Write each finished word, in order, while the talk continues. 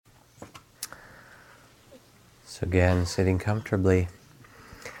So again, sitting comfortably.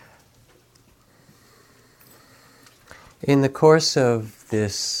 In the course of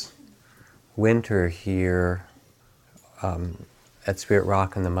this winter here at Spirit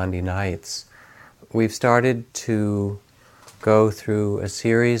Rock on the Monday nights, we've started to go through a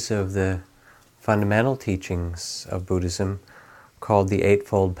series of the fundamental teachings of Buddhism called the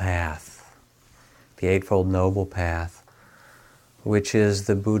Eightfold Path, the Eightfold Noble Path, which is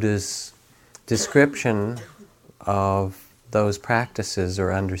the Buddha's description of those practices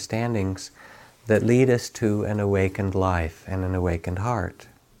or understandings that lead us to an awakened life and an awakened heart.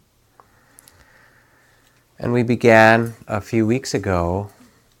 And we began a few weeks ago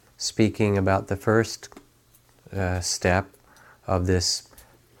speaking about the first step of this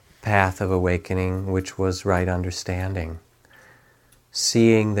path of awakening, which was right understanding.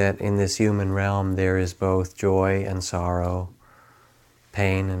 Seeing that in this human realm there is both joy and sorrow,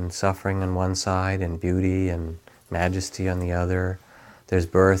 pain and suffering on one side, and beauty and majesty on the other. There's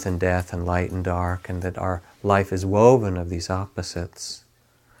birth and death and light and dark, and that our life is woven of these opposites.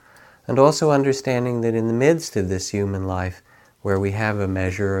 And also understanding that in the midst of this human life, where we have a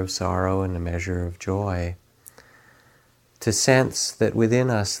measure of sorrow and a measure of joy, to sense that within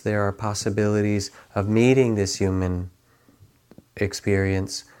us there are possibilities of meeting this human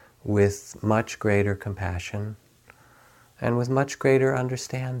experience with much greater compassion and with much greater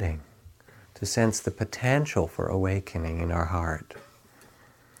understanding, to sense the potential for awakening in our heart.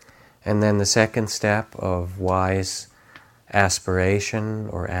 And then the second step of wise aspiration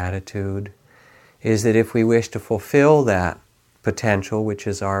or attitude is that if we wish to fulfill that potential, which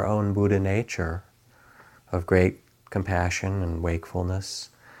is our own Buddha nature of great compassion and wakefulness,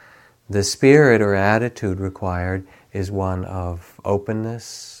 the spirit or attitude required is one of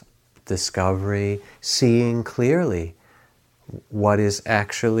openness, discovery, seeing clearly what is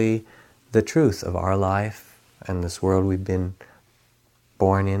actually the truth of our life and this world we've been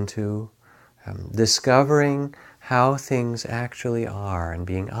born into, discovering how things actually are and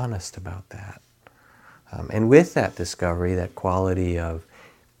being honest about that. And with that discovery, that quality of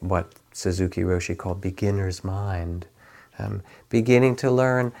what Suzuki Roshi called beginner's mind, beginning to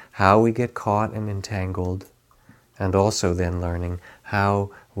learn how we get caught and entangled, and also then learning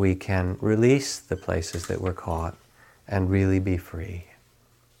how we can release the places that we're caught and really be free.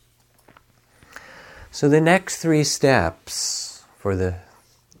 So the next three steps for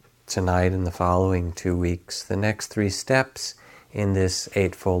tonight and the following 2 weeks, the next three steps in this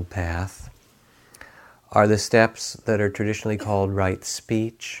Eightfold Path are the steps that are traditionally called right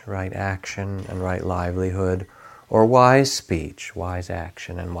speech, right action, and right livelihood, or wise speech, wise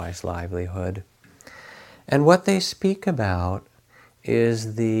action, and wise livelihood. And what they speak about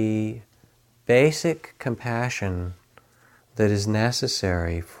is the basic compassion that is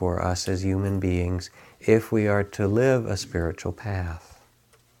necessary for us as human beings if we are to live a spiritual path.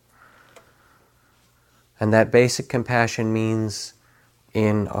 And that basic compassion means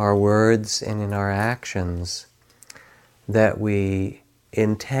in our words and in our actions that we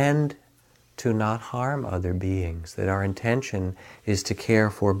intend to not harm other beings, that our intention is to care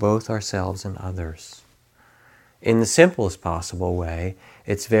for both ourselves and others. In the simplest possible way,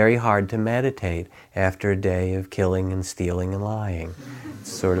 it's very hard to meditate after a day of killing and stealing and lying.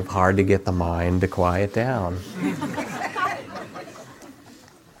 It's sort of hard to get the mind to quiet down.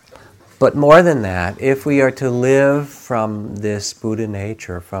 But more than that, if we are to live from this Buddha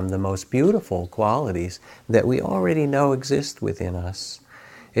nature, from the most beautiful qualities that we already know exist within us,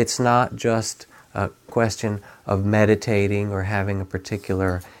 it's not just a question of meditating or having a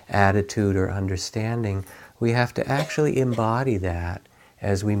particular attitude or understanding. We have to actually embody that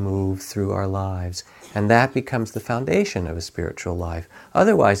as we move through our lives. And that becomes the foundation of a spiritual life.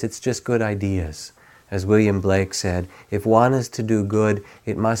 Otherwise, it's just good ideas. As William Blake said, if one is to do good,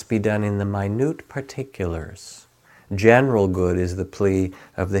 it must be done in the minute particulars. General good is the plea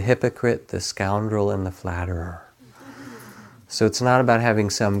of the hypocrite, the scoundrel, and the flatterer. So it's not about having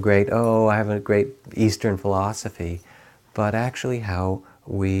some great, I have a great Eastern philosophy, but actually how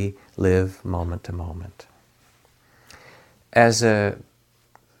we live moment to moment. As a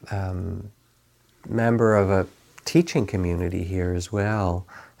member of a teaching community here as well,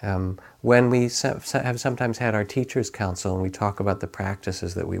 when we have sometimes had our teachers' council and we talk about the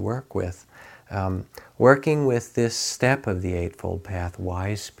practices that we work with, working with this step of the Eightfold Path,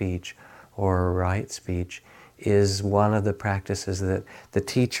 wise speech or right speech, is one of the practices that the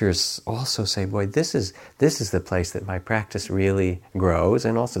teachers also say, boy, this is the place that my practice really grows,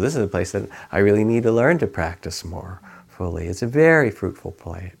 and also this is the place that I really need to learn to practice more fully. It's a very fruitful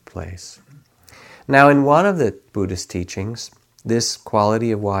place. Now, in one of the Buddhist teachings, This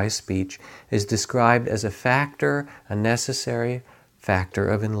quality of wise speech is described as a necessary factor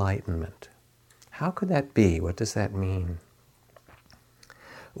of enlightenment. How could that be? What does that mean?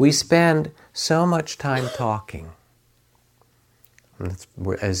 We spend so much time talking.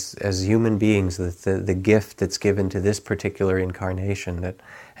 As human beings, the gift that's given to this particular incarnation that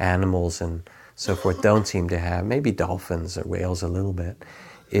animals and so forth don't seem to have, maybe dolphins or whales a little bit,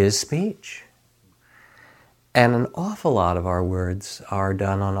 is speech. And an awful lot of our words are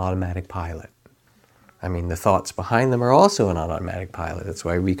done on automatic pilot. I mean, the thoughts behind them are also on automatic pilot. That's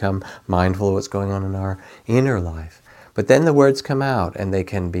why we become mindful of what's going on in our inner life. But then the words come out, and they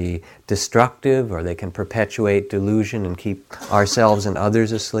can be destructive, or they can perpetuate delusion and keep ourselves and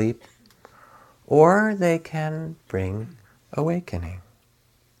others asleep, or they can bring awakening.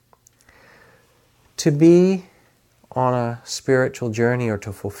 To be on a spiritual journey or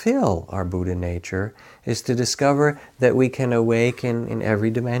to fulfill our Buddha nature is to discover that we can awaken in every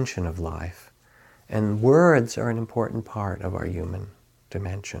dimension of life. And words are an important part of our human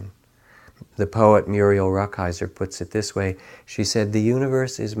dimension. The poet Muriel Rukeyser puts it this way. She said, "The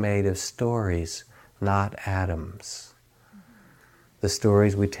universe is made of stories, not atoms." The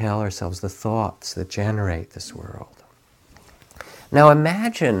stories we tell ourselves, the thoughts that generate this world. Now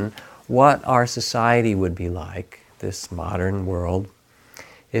imagine what our society would be like, this modern world,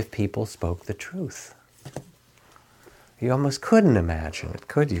 if people spoke the truth. You almost couldn't imagine it,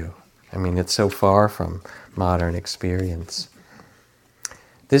 could you? I mean, it's so far from modern experience.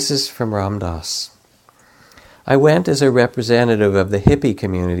 This is from Ram Dass. I went as a representative of the hippie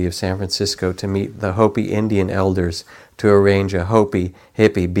community of San Francisco to meet the Hopi Indian elders to arrange a Hopi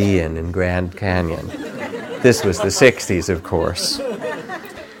hippie be-in in Grand Canyon. This was the 60s, of course.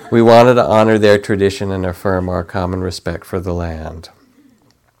 We wanted to honor their tradition and affirm our common respect for the land.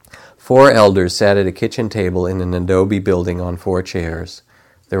 4 elders sat at a kitchen table in an adobe building on 4 chairs.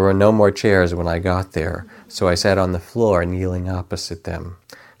 There were no more chairs when I got there, so I sat on the floor kneeling opposite them,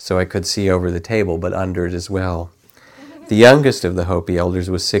 so I could see over the table, but under it as well. The youngest of the Hopi elders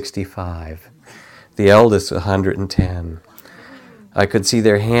was 65. The eldest 110. I could see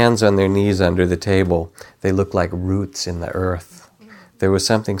their hands on their knees under the table. They looked like roots in the earth. There was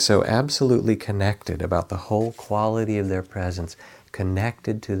something so absolutely connected about the whole quality of their presence,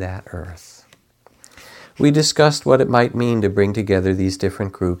 connected to that earth. We discussed what it might mean to bring together these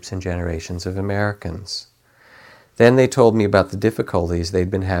different groups and generations of Americans. Then they told me about the difficulties they'd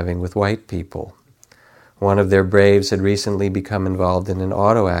been having with white people. One of their braves had recently become involved in an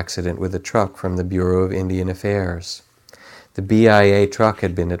auto accident with a truck from the Bureau of Indian Affairs. The BIA truck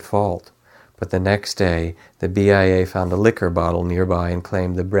had been at fault, but the next day the BIA found a liquor bottle nearby and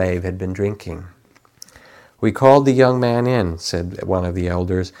claimed the brave had been drinking. "We called the young man in," said one of the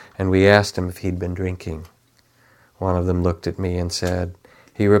elders, "and we asked him if he'd been drinking." One of them looked at me and said,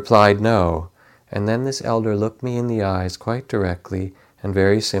 "He replied no." And then this elder looked me in the eyes quite directly and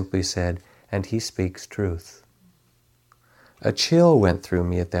very simply said, "And he speaks truth." A chill went through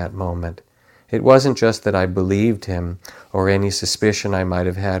me at that moment. It wasn't just that I believed him, or any suspicion I might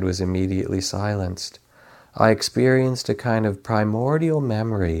have had was immediately silenced. I experienced a kind of primordial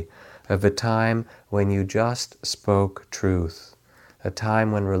memory of a time when you just spoke truth, a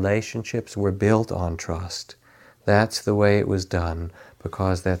time when relationships were built on trust. That's the way it was done,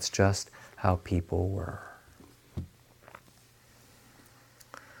 because that's just how people were.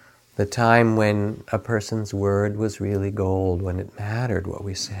 The time when a person's word was really gold, when it mattered what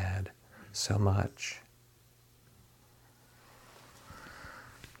we said so much.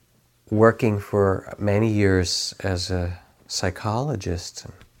 Working for many years as a psychologist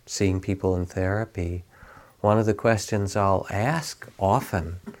and seeing people in therapy, one of the questions I'll ask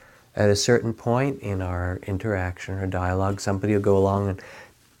often at a certain point in our interaction or dialogue, somebody will go along and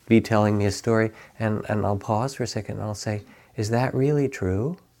be telling me a story, and I'll pause for a second and I'll say, "Is that really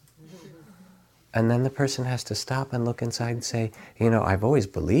true?" And then the person has to stop and look inside and say, "I've always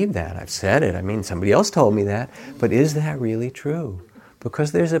believed that. I've said it. I mean, somebody else told me that. But is that really true?"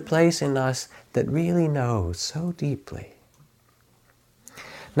 Because there's a place in us that really knows so deeply.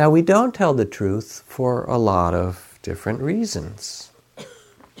 Now, we don't tell the truth for a lot of different reasons.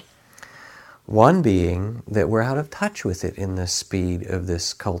 One being that we're out of touch with it in the speed of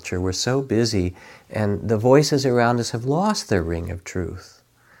this culture. We're so busy, and the voices around us have lost their ring of truth.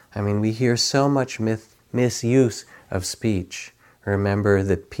 I mean, we hear so much misuse of speech. Remember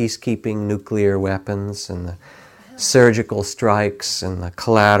the peacekeeping nuclear weapons and the surgical strikes and the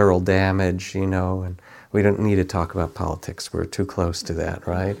collateral damage, and we don't need to talk about politics. We're too close to that,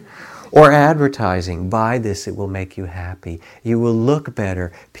 right? Or advertising, buy this, it will make you happy. You will look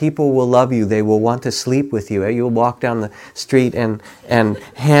better. People will love you. They will want to sleep with you. You'll walk down the street and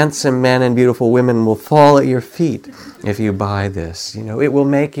handsome men and beautiful women will fall at your feet if you buy this. It will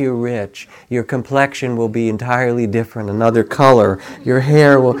make you rich. Your complexion will be entirely different, another color. Your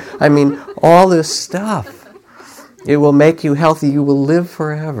hair will, all this stuff. It will make you healthy. You will live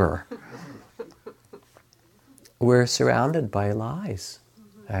forever. We're surrounded by lies.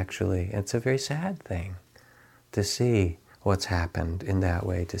 Actually, it's a very sad thing to see what's happened in that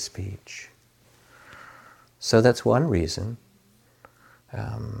way to speech. So that's one reason.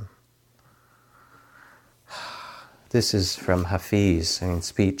 This is from Hafiz.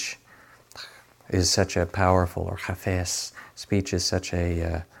 Speech is such a powerful, or Hafiz, speech is such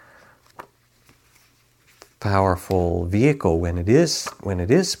a powerful vehicle when it is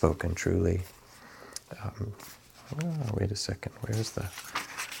spoken truly. Wait a second, where's the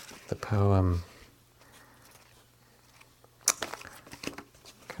poem?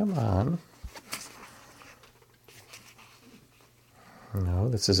 Come on. No,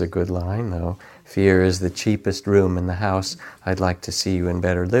 this is a good line though. Fear is the cheapest room in the house. I'd like to see you in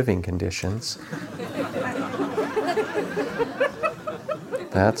better living conditions.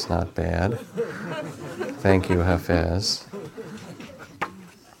 That's not bad. Thank you, Hafez.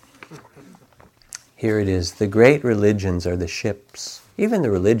 Here it is. The great religions are the ships. Even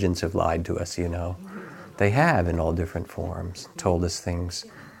the religions have lied to us, They have, in all different forms, told us things.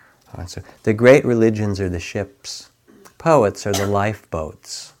 So the great religions are the ships. Poets are the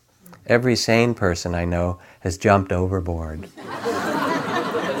lifeboats. Every sane person I know has jumped overboard.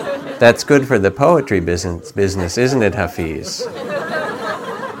 That's good for the poetry business, isn't it, Hafiz?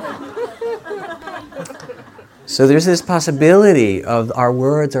 So there's this possibility of our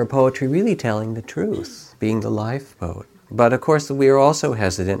words, our poetry really telling the truth, being the lifeboat. But of course we are also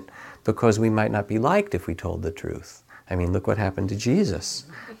hesitant because we might not be liked if we told the truth. Look what happened to Jesus,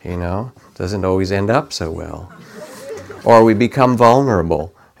 Doesn't always end up so well. Or we become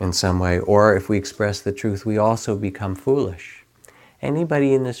vulnerable in some way, or if we express the truth, we also become foolish.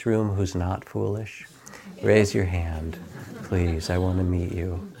 Anybody in this room who's not foolish? Raise your hand, please. I want to meet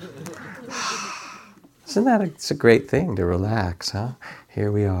you. Isn't that it's a great thing to relax, huh?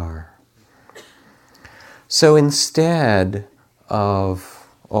 Here we are. So instead of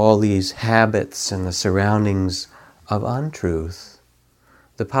all these habits and the surroundings of untruth,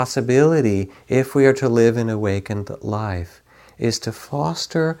 the possibility, if we are to live an awakened life, is to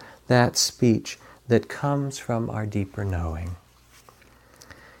foster that speech that comes from our deeper knowing.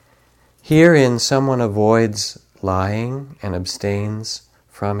 Herein, someone avoids lying and abstains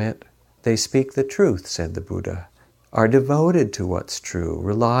from it. They speak the truth, said the Buddha, are devoted to what's true,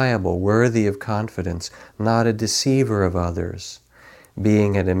 reliable, worthy of confidence, not a deceiver of others.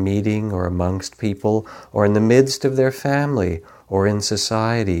 Being at a meeting or amongst people, or in the midst of their family, or in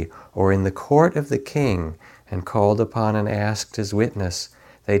society, or in the court of the king, and called upon and asked as witness,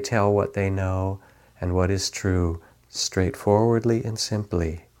 they tell what they know and what is true, straightforwardly and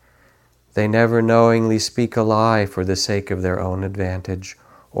simply. They never knowingly speak a lie for the sake of their own advantage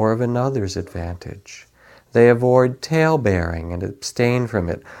or of another's advantage. They avoid tale-bearing and abstain from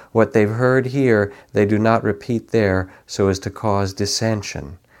it. What they've heard here, they do not repeat there so as to cause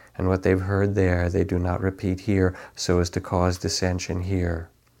dissension. And what they've heard there, they do not repeat here so as to cause dissension here.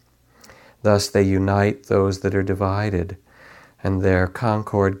 Thus they unite those that are divided, and their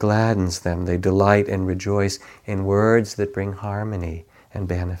concord gladdens them. They delight and rejoice in words that bring harmony and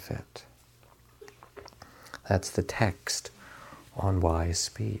benefit. That's the text on wise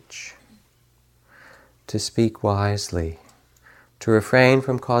speech. To speak wisely, to refrain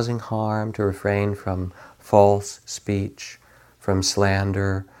from causing harm, to refrain from false speech, from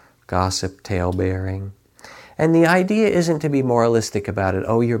slander, gossip, tale-bearing. And the idea isn't to be moralistic about it.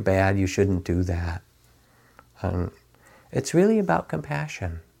 Oh, you're bad, you shouldn't do that. It's really about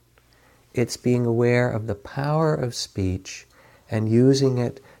compassion. It's being aware of the power of speech and using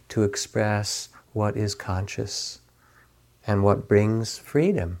it to express what is conscious and what brings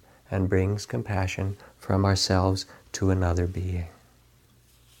freedom and brings compassion from ourselves to another being.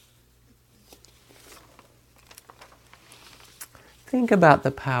 Think about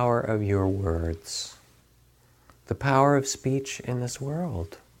the power of your words, the power of speech in this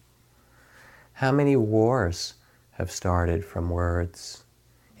world. How many wars have started from words,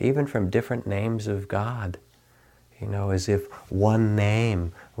 even from different names of God? As if one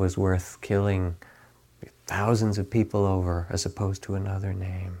name was worth killing thousands of people over as opposed to another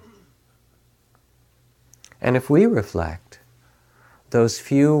name. And if we reflect, those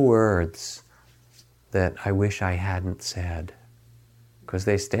few words that I wish I hadn't said because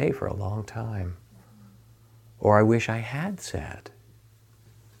they stay for a long time. Or I wish I had said.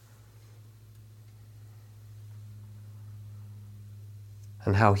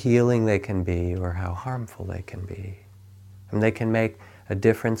 And how healing they can be or how harmful they can be. And they can make a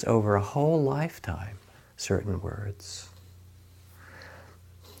difference over a whole lifetime, certain words.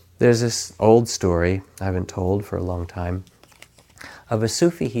 There's this old story I haven't told for a long time of a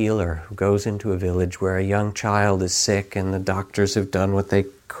Sufi healer who goes into a village where a young child is sick and the doctors have done what they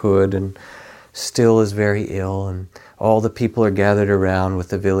could and still is very ill, and all the people are gathered around with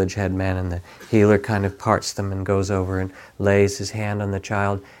the village headman, and the healer kind of parts them and goes over and lays his hand on the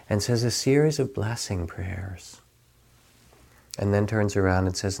child and says a series of blessing prayers. And then turns around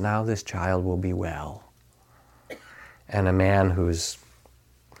and says, now this child will be well. And a man who's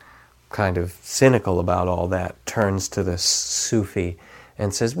kind of cynical about all that turns to the Sufi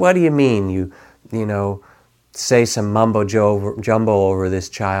and says, what do you mean you say some mumbo jumbo over this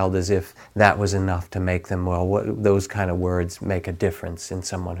child as if that was enough to make them well? Those kind of words make a difference in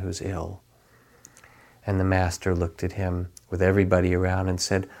someone who's ill. And the master looked at him with everybody around and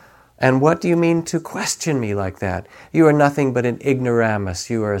said, and what do you mean to question me like that? You are nothing but an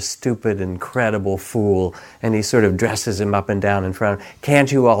ignoramus. You are a stupid, incredible fool. And he sort of dresses him up and down in front of him.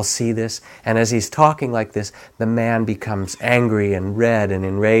 Can't you all see this? And as he's talking like this, the man becomes angry and red and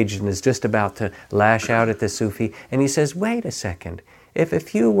enraged and is just about to lash out at the Sufi. And he says, wait a second. If a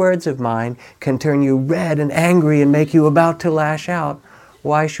few words of mine can turn you red and angry and make you about to lash out,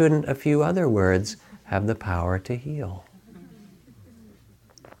 why shouldn't a few other words have the power to heal?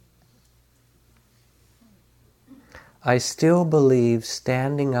 I still believe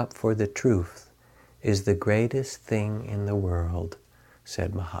standing up for the truth is the greatest thing in the world,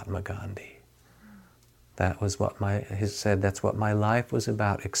 said Mahatma Gandhi. That's what my life was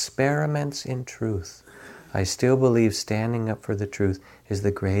about, experiments in truth. I still believe standing up for the truth is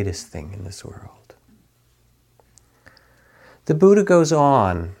the greatest thing in this world. The Buddha goes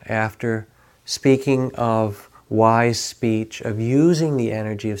on after speaking of wise speech, of using the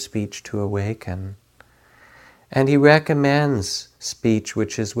energy of speech to awaken. And he recommends speech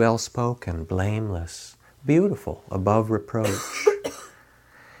which is well-spoken, blameless, beautiful, above reproach.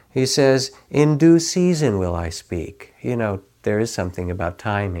 He says, in due season will I speak. There is something about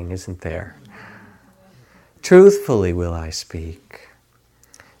timing, isn't there? Truthfully will I speak.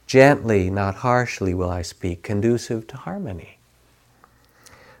 Gently, not harshly will I speak, conducive to harmony.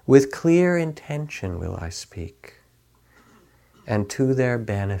 With clear intention will I speak, and to their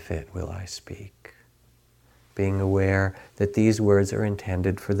benefit will I speak. Being aware that these words are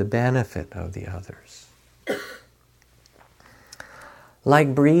intended for the benefit of the others.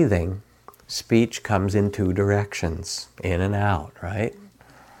 Like breathing, speech comes in two directions, in and out, right?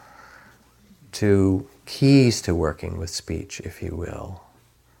 Two keys to working with speech, if you will.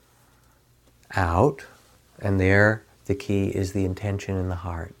 Out, and there the key is the intention in the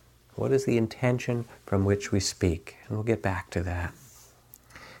heart. What is the intention from which we speak? And we'll get back to that.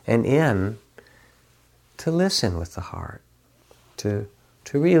 And in, to listen with the heart, to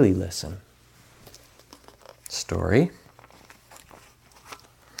really listen. Story.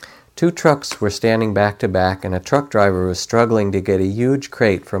 2 trucks were standing back to back, and a truck driver was struggling to get a huge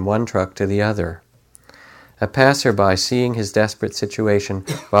crate from one truck to the other. A passerby, seeing his desperate situation,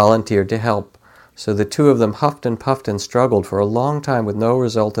 volunteered to help, so the 2 of them huffed and puffed and struggled for a long time with no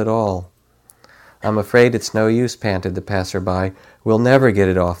result at all. I'm afraid it's no use, panted the passerby. We'll never get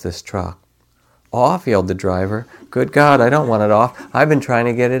it off this truck. Off, yelled the driver. Good God, I don't want it off. I've been trying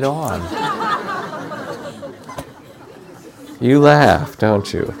to get it on. You laugh,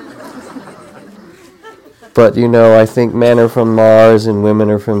 don't you? But I think men are from Mars and women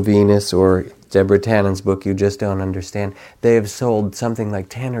are from Venus, or Deborah Tannen's book, You Just Don't Understand. They have sold something like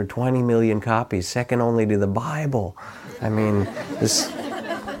 10 or 20 million copies, second only to the Bible.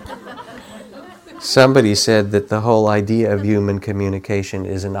 Somebody said that the whole idea of human communication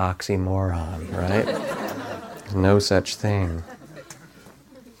is an oxymoron, right? There's no such thing.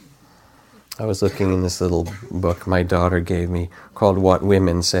 I was looking in this little book my daughter gave me called What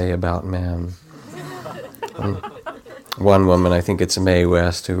Women Say About Men. And one woman, I think it's Mae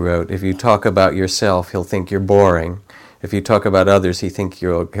West, who wrote, if you talk about yourself, he'll think you're boring. If you talk about others, he'll think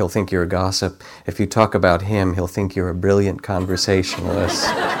you're a gossip. If you talk about him, he'll think you're a brilliant conversationalist.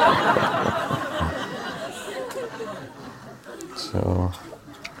 So,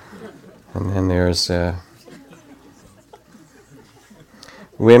 and then there's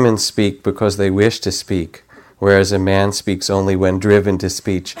women speak because they wish to speak, whereas a man speaks only when driven to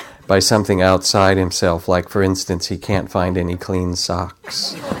speech by something outside himself, like, for instance, he can't find any clean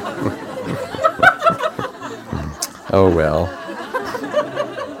socks. Oh well.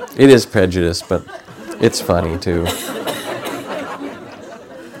 It is prejudice, but it's funny too.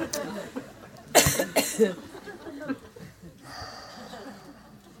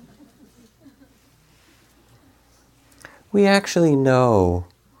 We actually know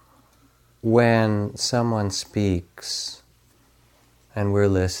when someone speaks and we're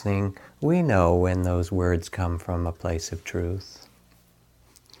listening, we know when those words come from a place of truth.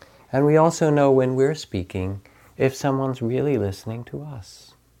 And we also know when we're speaking if someone's really listening to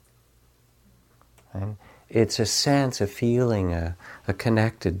us. And it's a sense, a feeling, a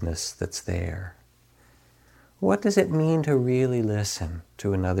connectedness that's there. What does it mean to really listen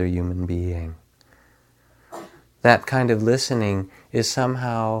to another human being? That kind of listening is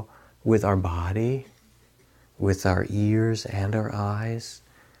somehow with our body, with our ears and our eyes,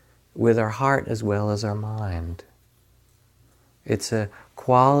 with our heart as well as our mind. It's a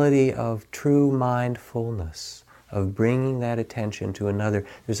quality of true mindfulness, of bringing that attention to another.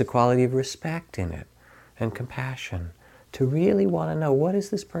 There's a quality of respect in it and compassion to really want to know, what is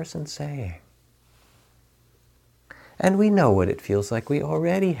this person saying? And we know what it feels like. We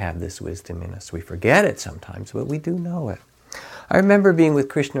already have this wisdom in us. We forget it sometimes, but we do know it. I remember being with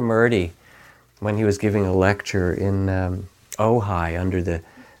Krishnamurti when he was giving a lecture in Ojai under the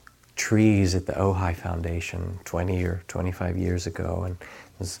trees at the Ojai Foundation 20 or 25 years ago.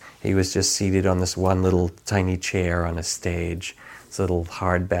 And he was just seated on this one little tiny chair on a stage, this little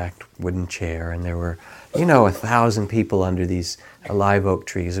hard-backed wooden chair, and there were 1,000 people under these live oak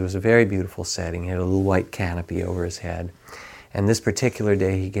trees. It was a very beautiful setting. He had a little white canopy over his head. And this particular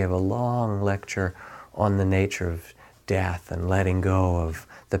day he gave a long lecture on the nature of death and letting go of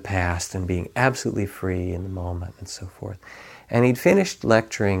the past and being absolutely free in the moment and so forth. And he'd finished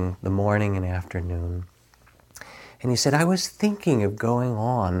lecturing the morning and afternoon. And he said, I was thinking of going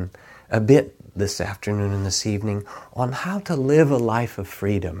on a bit this afternoon and this evening on how to live a life of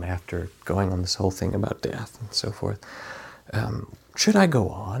freedom after going on this whole thing about death and so forth. Should I go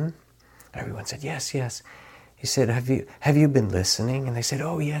on? Everyone said, yes, yes. He said, have you been listening? And they said,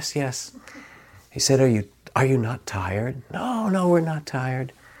 oh, yes, yes. He said, are you not tired? No, we're not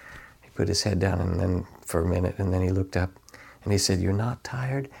tired. He put his head down and then for a minute, and then he looked up and he said, you're not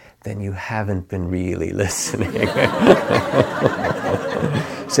tired? Then you haven't been really listening.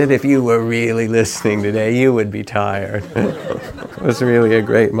 Said if you were really listening today, you would be tired. It was really a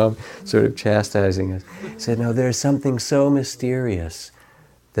great moment, sort of chastising us. He said, no, there's something so mysterious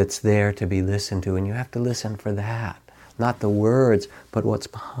that's there to be listened to, and you have to listen for that. Not the words, but what's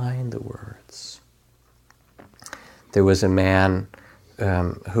behind the words. There was a man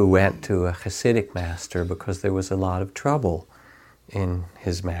who went to a Hasidic master because there was a lot of trouble in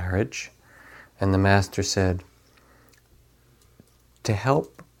his marriage. And the master said, to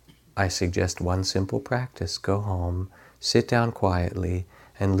help, I suggest one simple practice. Go home, sit down quietly,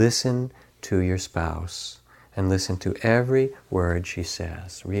 and listen to your spouse. And listen to every word she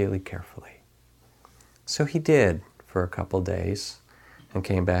says, really carefully. So he did for a couple days, and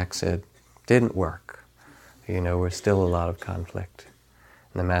came back, said, didn't work. We're still a lot of conflict.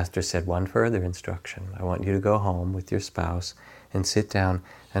 And the master said, one further instruction. I want you to go home with your spouse and sit down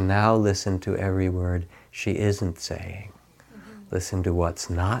and now listen to every word she isn't saying. Listen to what's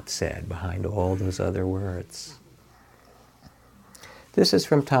not said behind all those other words. This is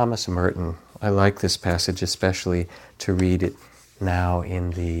from Thomas Merton. I like this passage especially to read it now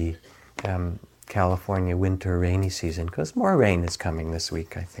in the California winter rainy season, because more rain is coming this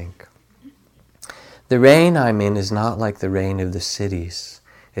week, I think. The rain I'm in is not like the rain of the cities.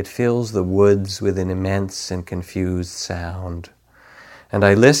 It fills the woods with an immense and confused sound. And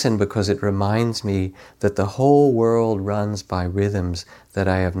I listen because it reminds me that the whole world runs by rhythms that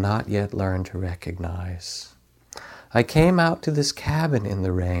I have not yet learned to recognize. I came out to this cabin in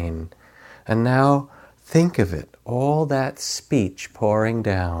the rain, and now think of it, all that speech pouring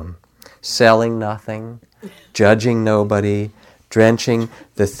down, selling nothing, judging nobody, drenching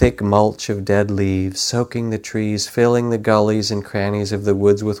the thick mulch of dead leaves, soaking the trees, filling the gullies and crannies of the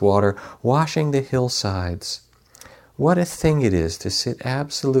woods with water, washing the hillsides. What a thing it is to sit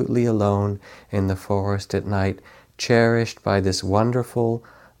absolutely alone in the forest at night, cherished by this wonderful,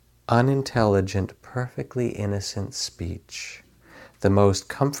 unintelligent, perfectly innocent speech. The most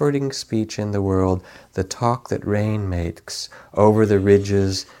comforting speech in the world, the talk that rain makes over the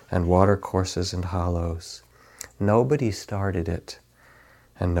ridges and watercourses and hollows. Nobody started it,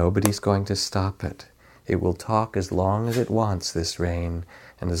 and nobody's going to stop it. It will talk as long as it wants, this rain,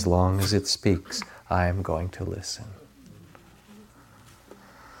 and as long as it speaks, I am going to listen.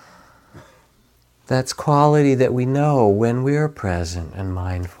 That's quality that we know when we're present and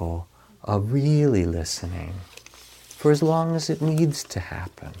mindful of really listening. for as long as it needs to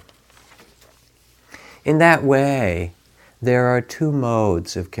happen. In that way, there are two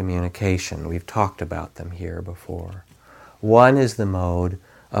modes of communication. We've talked about them here before. One is the mode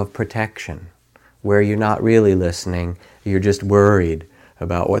of protection, where you're not really listening, you're just worried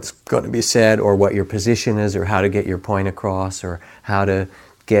about what's going to be said or what your position is or how to get your point across or how to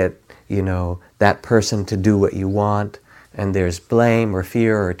get, that person to do what you want, and there's blame or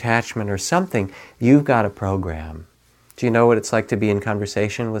fear or attachment or something. You've got a program. Do you know what it's like to be in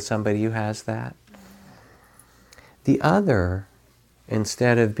conversation with somebody who has that? The other,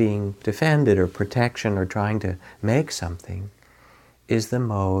 instead of being defended or protection or trying to make something, is the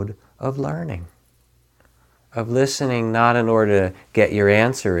mode of learning, of listening not in order to get your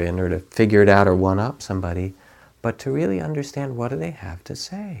answer in or to figure it out or one-up somebody, but to really understand what do they have to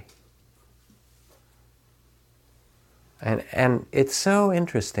say. And it's so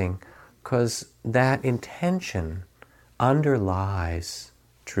interesting because that intention underlies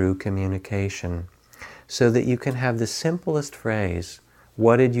true communication so that you can have the simplest phrase,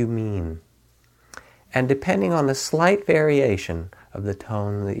 what did you mean? And depending on the slight variation of the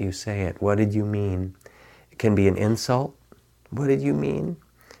tone that you say it, what did you mean? It can be an insult, what did you mean?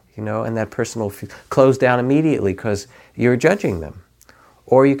 And that person will close down immediately because you're judging them.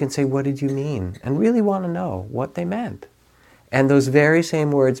 Or you can say, what did you mean? And really want to know what they meant. And those very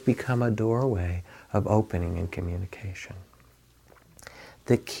same words become a doorway of opening and communication.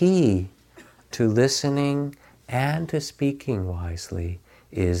 The key to listening and to speaking wisely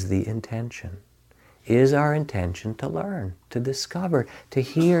is the intention. Is our intention to learn, to discover, to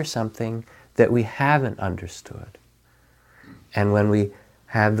hear something that we haven't understood? And when we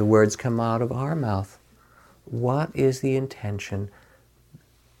have the words come out of our mouth, what is the intention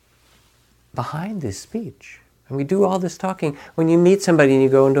behind this speech? And we do all this talking. When you meet somebody and you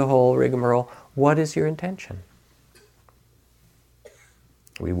go into a whole rigmarole, what is your intention?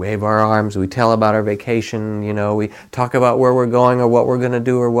 We wave our arms, we tell about our vacation, we talk about where we're going or what we're going to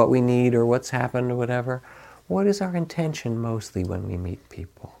do or what we need or what's happened or whatever. What is our intention mostly when we meet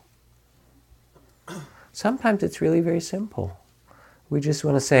people? Sometimes it's really very simple. We just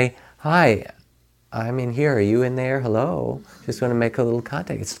want to say, hi, I'm in here, are you in there? Hello. Just want to make a little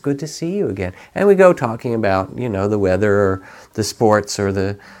contact. It's good to see you again. And we go talking about, the weather or the sports or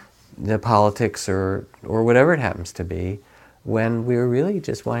the politics or whatever it happens to be, when we're really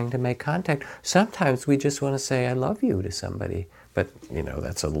just wanting to make contact. Sometimes we just want to say, I love you to somebody. But,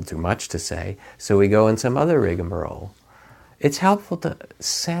 that's a little too much to say. So we go in some other rigmarole. It's helpful to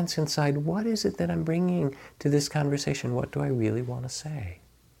sense inside, what is it that I'm bringing to this conversation? What do I really want to say?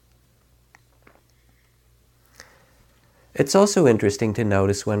 It's also interesting to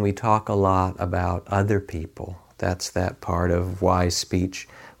notice when we talk a lot about other people. That's that part of wise speech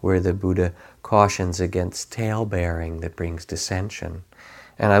where the Buddha cautions against tale-bearing that brings dissension.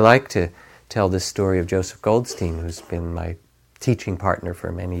 And I like to tell this story of Joseph Goldstein, who's been my teaching partner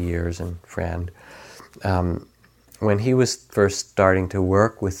for many years and friend. When he was first starting to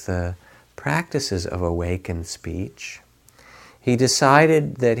work with the practices of awakened speech, he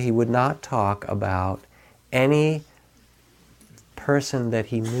decided that he would not talk about any person that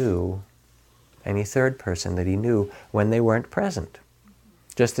he knew, any third person that he knew, when they weren't present,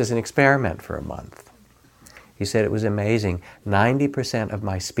 just as an experiment for a month. He said it was amazing. 90% of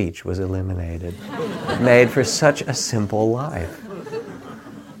my speech was eliminated. It made for such a simple life.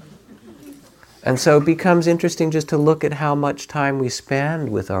 And so it becomes interesting just to look at how much time we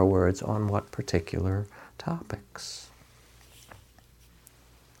spend with our words on what particular topics.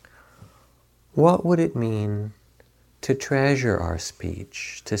 What would it mean to treasure our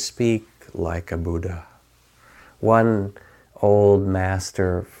speech, to speak like a Buddha? One old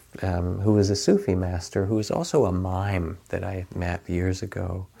master who was a Sufi master, who was also a mime that I met years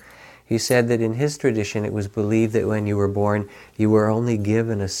ago, he said that in his tradition it was believed that when you were born you were only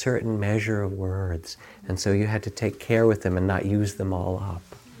given a certain measure of words, and so you had to take care with them and not use them all up.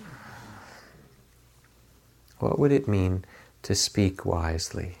 What would it mean to speak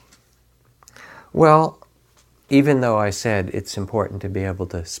wisely? Well, even though I said it's important to be able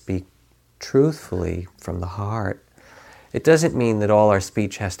to speak truthfully from the heart, it doesn't mean that all our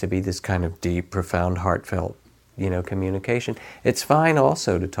speech has to be this kind of deep, profound, heartfelt, communication. It's fine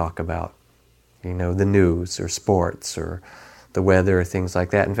also to talk about, the news or sports or the weather or things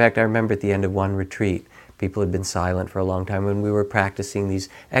like that. In fact, I remember at the end of one retreat, people had been silent for a long time when we were practicing these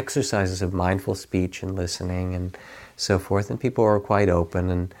exercises of mindful speech and listening and so forth, and people were quite open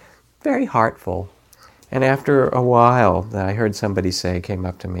and very heartful. And after a while, I heard somebody came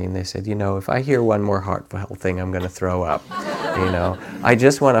up to me and they said, if I hear one more heartfelt thing, I'm going to throw up. I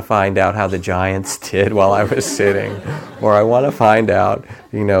just want to find out how the giants did while I was sitting, or I want to find out,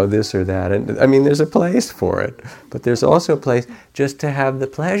 this or that. And I mean, there's a place for it, but there's also a place just to have the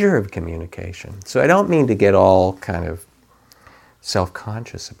pleasure of communication. So I don't mean to get all kind of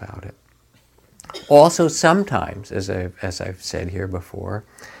self-conscious about it. Also, sometimes, as I've said here before,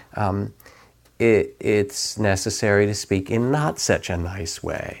 it's necessary to speak in not such a nice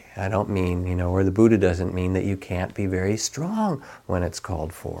way. I don't mean, or the Buddha doesn't mean that you can't be very strong when it's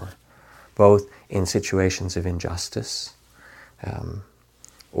called for, both in situations of injustice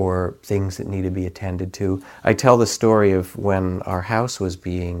or things that need to be attended to. I tell the story of when our house was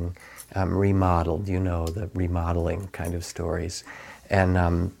being remodeled, the remodeling kind of stories.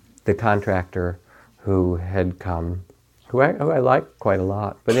 And the contractor who had come, who I liked quite a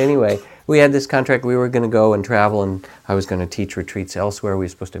lot. But anyway, we had this contract. We were going to go and travel, and I was going to teach retreats elsewhere. We were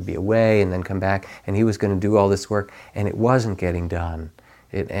supposed to be away and then come back, and he was going to do all this work, and it wasn't getting done.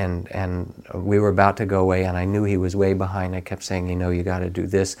 And we were about to go away, and I knew he was way behind. I kept saying, you got to do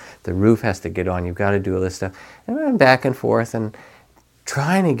this. The roof has to get on. You've got to do all this stuff. And I went back and forth and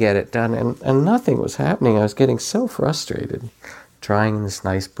trying to get it done, and nothing was happening. I was getting so frustrated, trying in this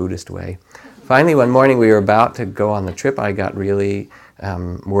nice Buddhist way. Finally, one morning we were about to go on the trip. I got really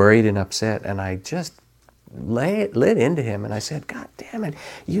worried and upset, and I just lit into him, and I said, "God damn it!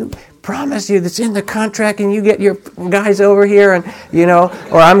 You promised you that's in the contract, and you get your guys over here, and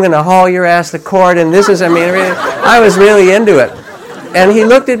or I'm going to haul your ass to court." And this is, I was really into it. And he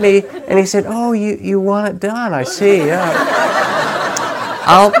looked at me and he said, "Oh, you want it done? I see. Yeah.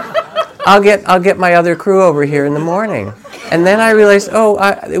 I'll get my other crew over here in the morning." And then I realized,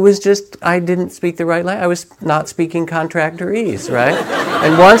 it was just, I didn't speak the right language. I was not speaking contractorese, right?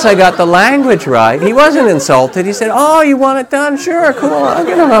 And once I got the language right, he wasn't insulted. He said, "Oh, you want it done? Sure, cool, I'll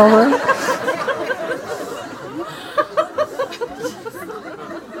get him over."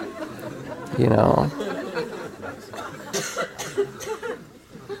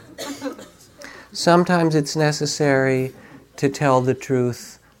 Sometimes it's necessary to tell the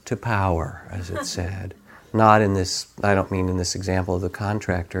truth to power, as it said. Not in this, I don't mean in this example of the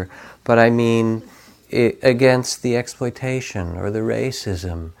contractor, but I mean against the exploitation or the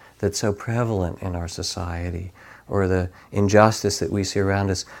racism that's so prevalent in our society, or the injustice that we see around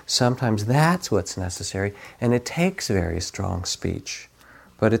us. Sometimes that's what's necessary, and it takes very strong speech.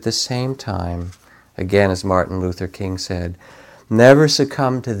 But at the same time, again, as Martin Luther King said, never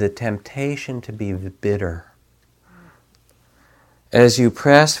succumb to the temptation to be bitter. As you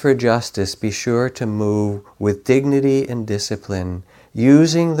press for justice, be sure to move with dignity and discipline,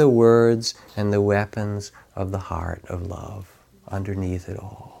 using the words and the weapons of the heart of love underneath it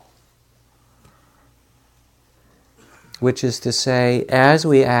all. Which is to say, as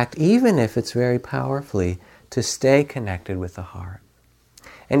we act, even if it's very powerfully, to stay connected with the heart.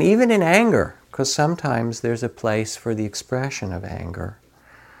 And even in anger, because sometimes there's a place for the expression of anger.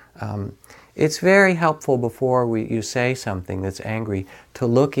 It's very helpful before you say something that's angry to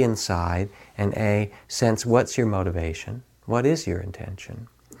look inside and sense what's your motivation, what is your intention,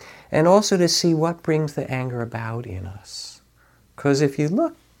 and also to see what brings the anger about in us. Because if you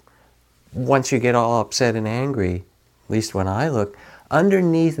look, once you get all upset and angry, at least when I look,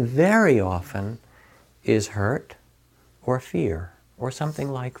 underneath very often is hurt or fear or something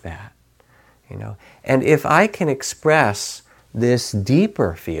like that. And if I can express this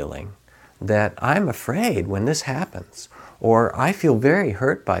deeper feeling that I'm afraid when this happens, or I feel very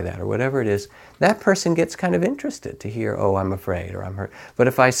hurt by that, or whatever it is, that person gets kind of interested to hear, "Oh, I'm afraid," or "I'm hurt." But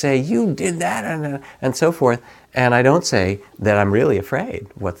if I say, "You did that," and so forth, and I don't say that I'm really afraid,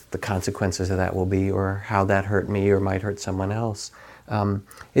 what the consequences of that will be, or how that hurt me or might hurt someone else,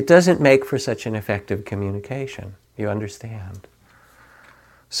 it doesn't make for such an effective communication. You understand?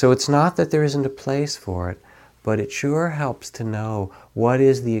 So it's not that there isn't a place for it, but it sure helps to know what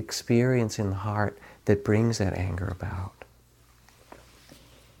is the experience in the heart that brings that anger about.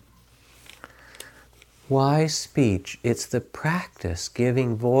 Wise speech, it's the practice,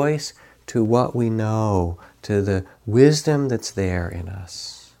 giving voice to what we know, to the wisdom that's there in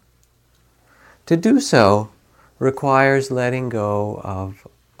us. To do so requires letting go of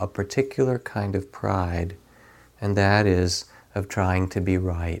a particular kind of pride, and that is of trying to be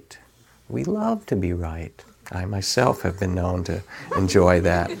right. We love to be right. I myself have been known to enjoy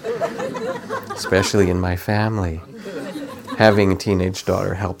that, especially in my family. Having a teenage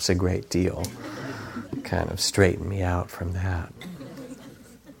daughter helps a great deal, kind of straighten me out from that.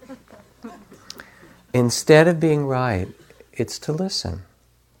 Instead of being right, it's to listen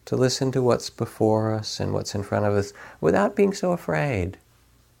to what's before us and what's in front of us without being so afraid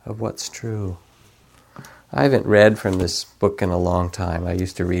of what's true. I haven't read from this book in a long time. I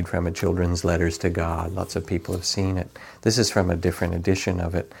used to read from it, Children's Letters to God. Lots of people have seen it. This is from a different edition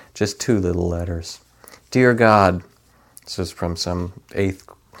of it, just 2 little letters. Dear God, this is from some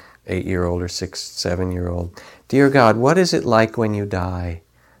 8-year-old or 7-year-old. Dear God, what is it like when you die?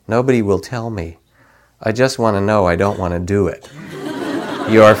 Nobody will tell me. I just want to know. I don't want to do it.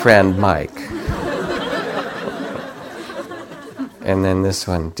 Your friend, Mike. And then this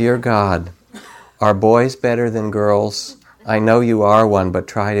one. Dear God, are boys better than girls? I know you are one, but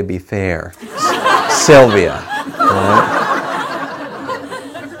try to be fair. Sylvia. Right?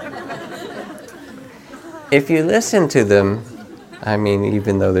 If you listen to them, I mean,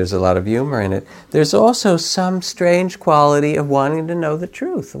 even though there's a lot of humor in it, there's also some strange quality of wanting to know the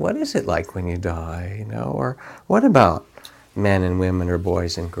truth. What is it like when you die? Or what about men and women or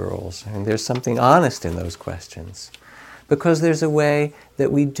boys and girls? And there's something honest in those questions. Because there's a way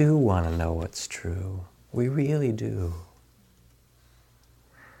that we do want to know what's true. We really do.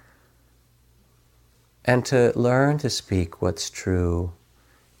 And to learn to speak what's true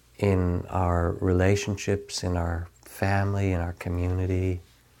in our relationships, in our family, in our community,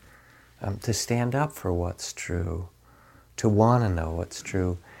 to stand up for what's true, to want to know what's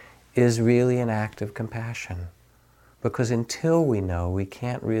true, is really an act of compassion. Because until we know, we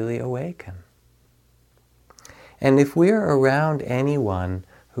can't really awaken. And if we're around anyone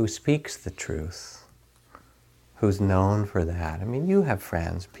who speaks the truth, who's known for that, I mean, you have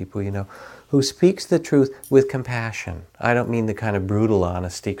friends, people you know, who speaks the truth with compassion. I don't mean the kind of brutal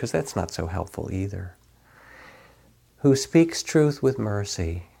honesty, because that's not so helpful either. Who speaks truth with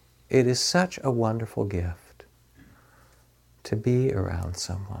mercy. It is such a wonderful gift to be around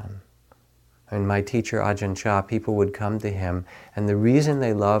someone. And my teacher, Ajahn Chah, people would come to him, and the reason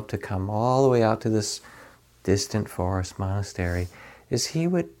they loved to come all the way out to this distant forest monastery is he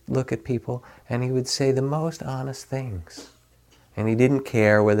would look at people and he would say the most honest things. And he didn't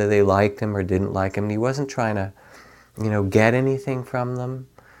care whether they liked him or didn't like him. He wasn't trying to, get anything from them.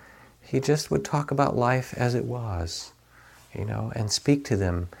 He just would talk about life as it was, and speak to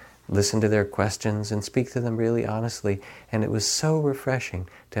them, listen to their questions and speak to them really honestly. And it was so refreshing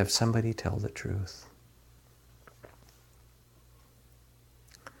to have somebody tell the truth.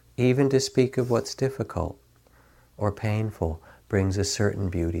 Even to speak of what's difficult or painful brings a certain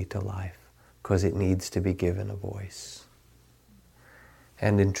beauty to life, because it needs to be given a voice.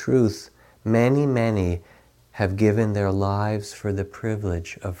 And in truth, many, many have given their lives for the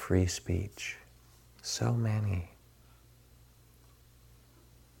privilege of free speech. So many.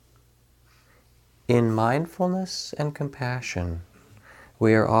 In mindfulness and compassion,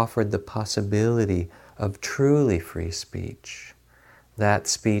 we are offered the possibility of truly free speech. That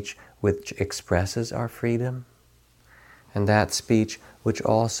speech which expresses our freedom, and that speech which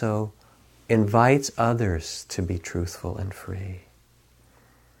also invites others to be truthful and free.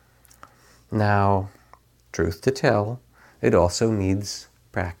 Now, truth to tell, it also needs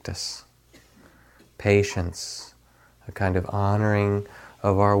practice, patience, a kind of honoring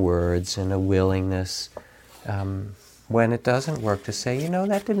of our words and a willingness when it doesn't work to say,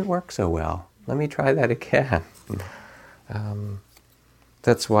 that didn't work so well. Let me try that again.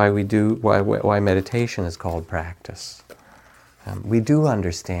 That's why why meditation is called practice. We do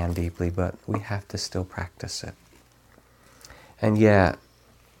understand deeply, but we have to still practice it. And yet,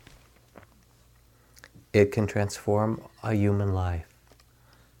 it can transform a human life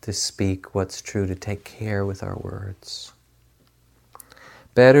to speak what's true, to take care with our words.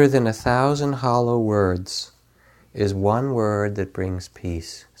 Better than 1,000 hollow words is one word that brings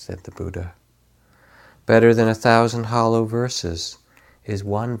peace, said the Buddha. Better than 1,000 hollow verses is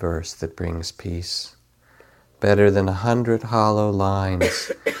one verse that brings peace. Better than 100 hollow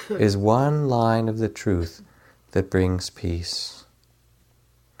lines is one line of the truth that brings peace.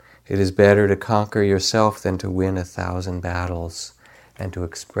 It is better to conquer yourself than to win 1,000 battles, and to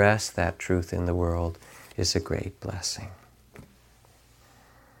express that truth in the world is a great blessing.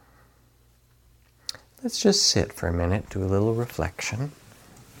 Let's just sit for a minute, do a little reflection.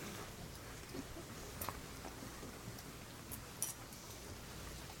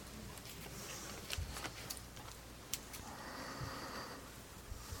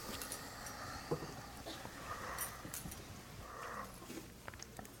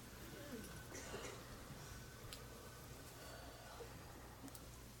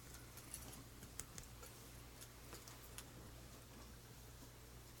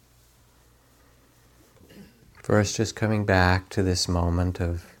 First, just coming back to this moment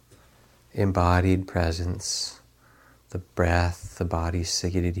of embodied presence, the breath, the body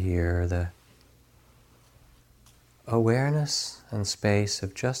seated here, the awareness and space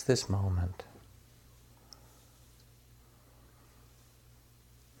of just this moment.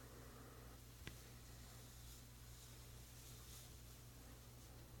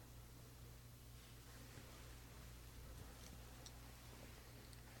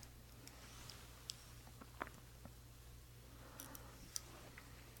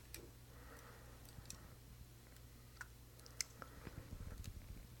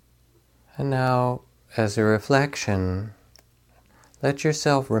 And now, as a reflection, let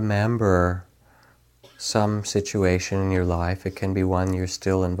yourself remember some situation in your life, it can be one you're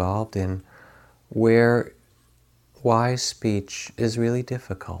still involved in, where wise speech is really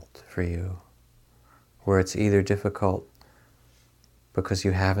difficult for you, where it's either difficult because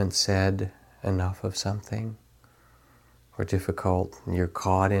you haven't said enough of something, or difficult and you're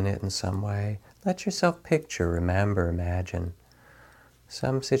caught in it in some way. Let yourself picture, remember, imagine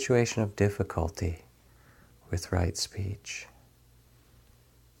some situation of difficulty with right speech.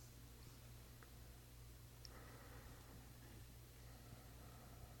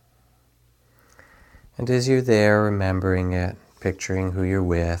 And as you're there, remembering it, picturing who you're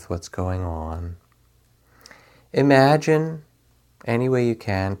with, what's going on, imagine, any way you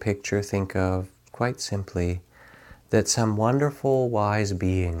can, picture, think of, quite simply, that some wonderful, wise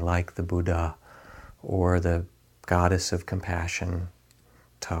being like the Buddha or the goddess of compassion,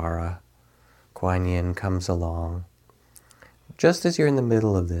 Tara, Kuan Yin, comes along, just as you're in the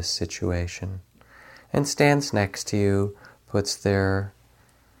middle of this situation, and stands next to you, puts their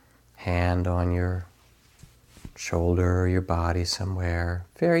hand on your shoulder or your body somewhere,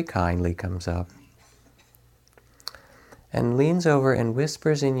 very kindly comes up, and leans over and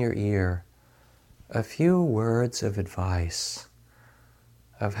whispers in your ear a few words of advice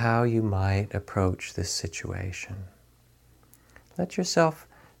of how you might approach this situation. Let yourself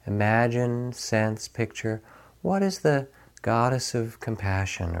imagine, sense, picture, what is the goddess of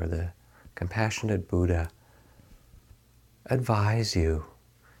compassion or the compassionate Buddha advise you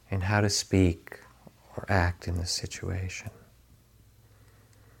in how to speak or act in this situation.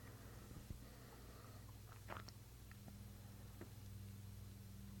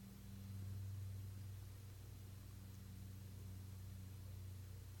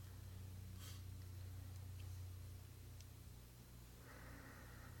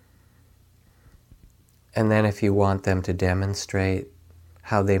 And then if you want them to demonstrate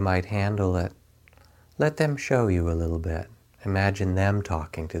how they might handle it, let them show you a little bit. Imagine them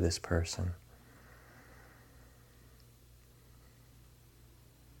talking to this person.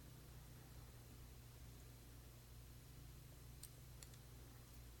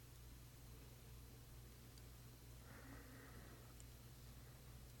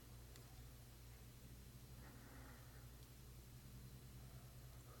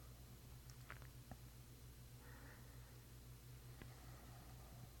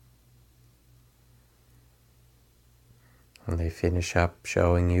 And they finish up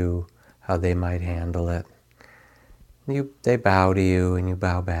showing you how they might handle it. They bow to you and you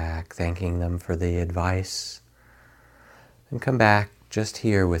bow back, thanking them for the advice. And come back just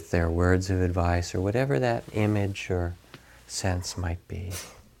here with their words of advice or whatever that image or sense might be.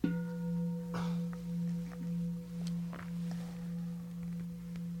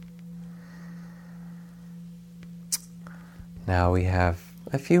 Now we have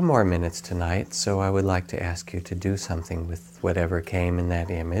a few more minutes tonight, so I would like to ask you to do something with whatever came in that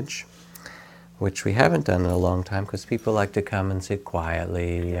image, which we haven't done in a long time because people like to come and sit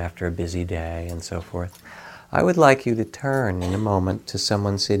quietly after a busy day and so forth. I would like you to turn in a moment to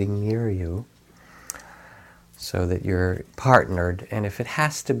someone sitting near you so that you're partnered, and if it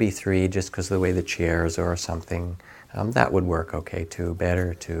has to be three just because of the way the chairs are or something, that would work okay too,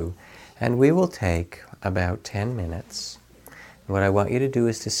 better too. And we will take about 10 minutes. What I want you to do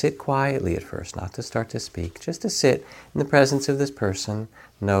is to sit quietly at first, not to start to speak, just to sit in the presence of this person,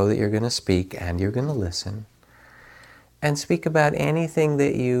 know that you're going to speak and you're going to listen, and speak about anything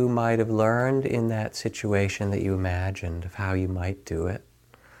that you might have learned in that situation that you imagined of how you might do it,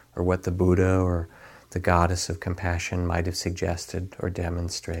 or what the Buddha or the goddess of compassion might have suggested or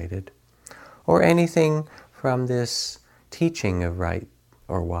demonstrated, or anything from this teaching of right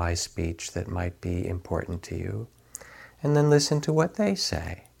or wise speech that might be important to you. And then listen to what they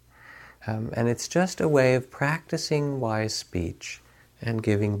say. And it's just a way of practicing wise speech and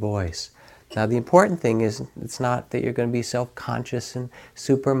giving voice. Now the important thing is, it's not that you're going to be self-conscious and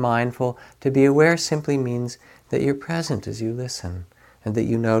super mindful. To be aware simply means that you're present as you listen, and that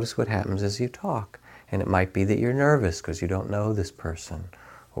you notice what happens as you talk. And it might be that you're nervous because you don't know this person,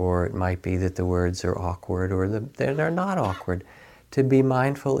 or it might be that the words are awkward, or they're not awkward. To be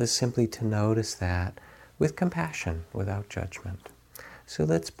mindful is simply to notice that, with compassion, without judgment. So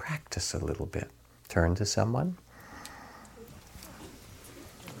let's practice a little bit. Turn to someone.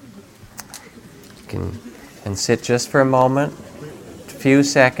 And sit just for a moment, a few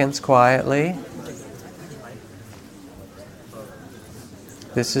seconds quietly.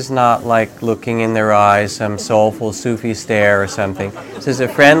 This is not like looking in their eyes, some soulful Sufi stare or something. This is a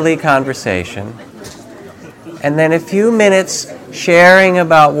friendly conversation. And then a few minutes sharing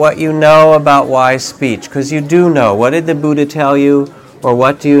about what you know about wise speech, because you do know. What did the Buddha tell you, or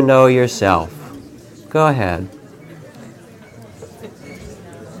what do you know yourself? Go ahead.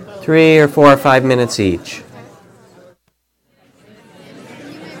 3 or 4 or 5 minutes each.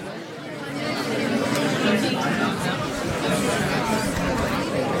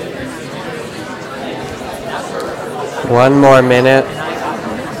 One more minute.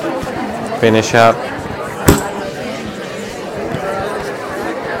 Finish up.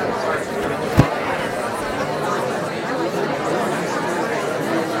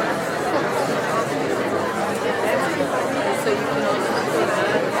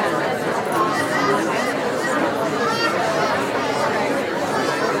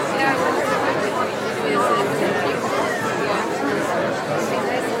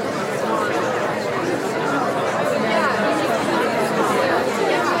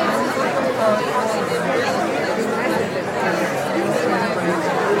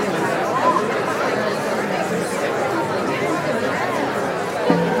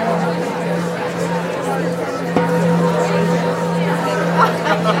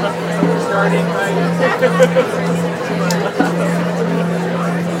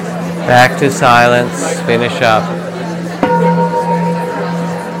 Back to silence. Finish up.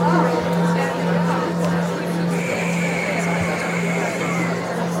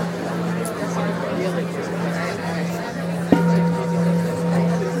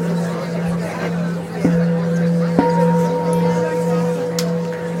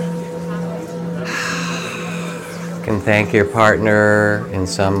 You can thank your partner in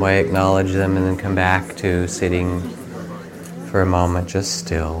some way, acknowledge them, and then come back to sitting for a moment, just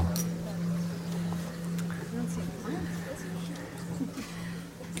still.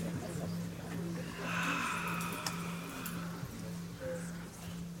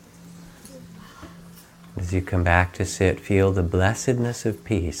 As you come back to sit, feel the blessedness of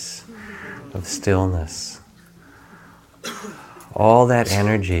peace, of stillness. All that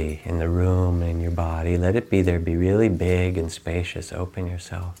energy in the room, in your body, let it be there, be really big and spacious, open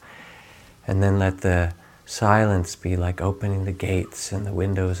yourself. And then let the silence be like opening the gates and the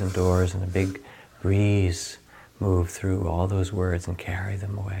windows and doors, and a big breeze move through all those words and carry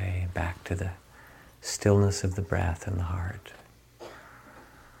them away back to the stillness of the breath and the heart.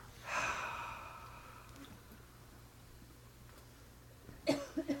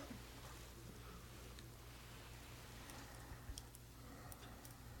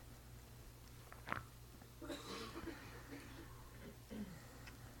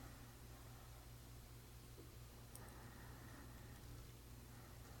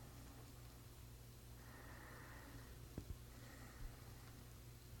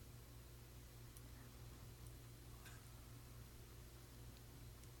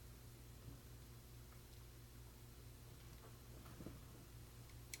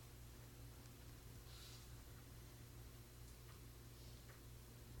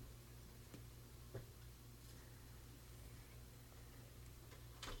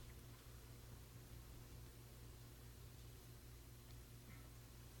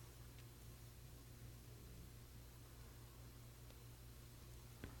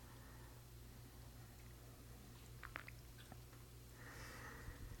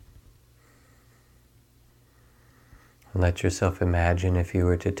 Let yourself imagine if you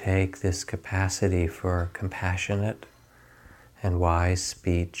were to take this capacity for compassionate and wise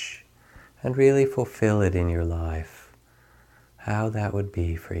speech and really fulfill it in your life, how that would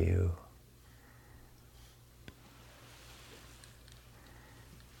be for you.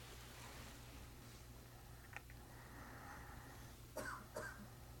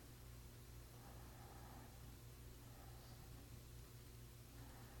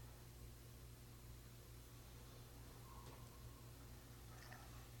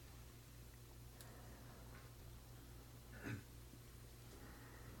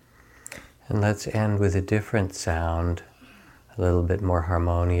 And let's end with a different sound, a little bit more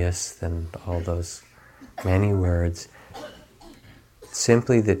harmonious than all those many words.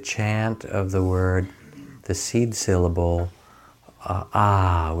 Simply the chant of the word, the seed syllable,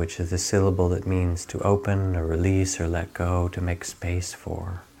 ah, which is the syllable that means to open or release or let go, to make space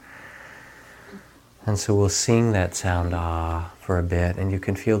for. And so we'll sing that sound, ah, for a bit, and you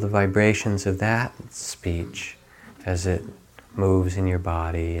can feel the vibrations of that speech as it moves in your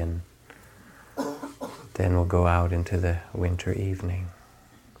body, and then we'll go out into the winter evening.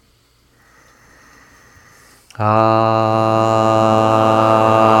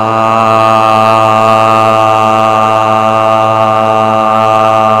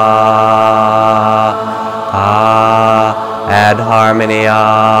 Add harmony.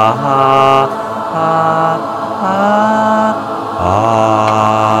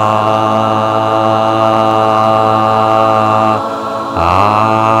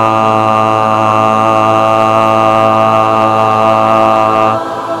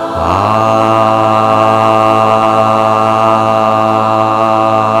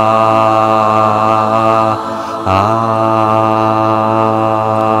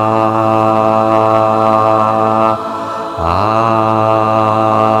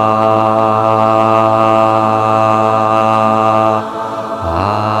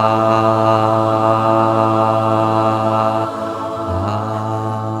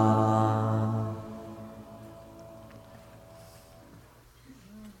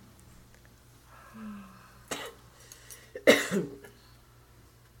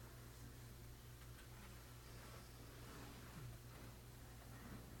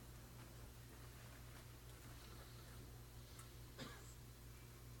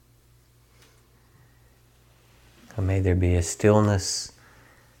 So may there be a stillness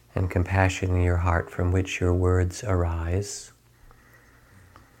and compassion in your heart from which your words arise.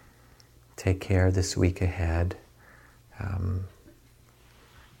 Take care this week ahead, and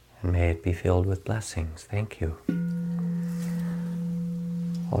may it be filled with blessings. Thank you.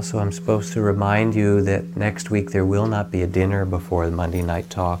 Also, I'm supposed to remind you that next week there will not be a dinner before the Monday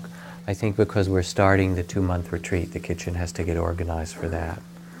night talk. I think because we're starting the 2-month retreat, the kitchen has to get organized for that.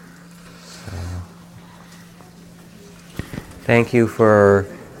 So, thank you for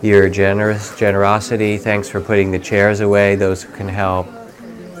your generosity. Thanks for putting the chairs away, those who can help.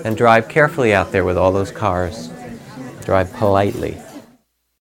 And drive carefully out there with all those cars. Drive politely.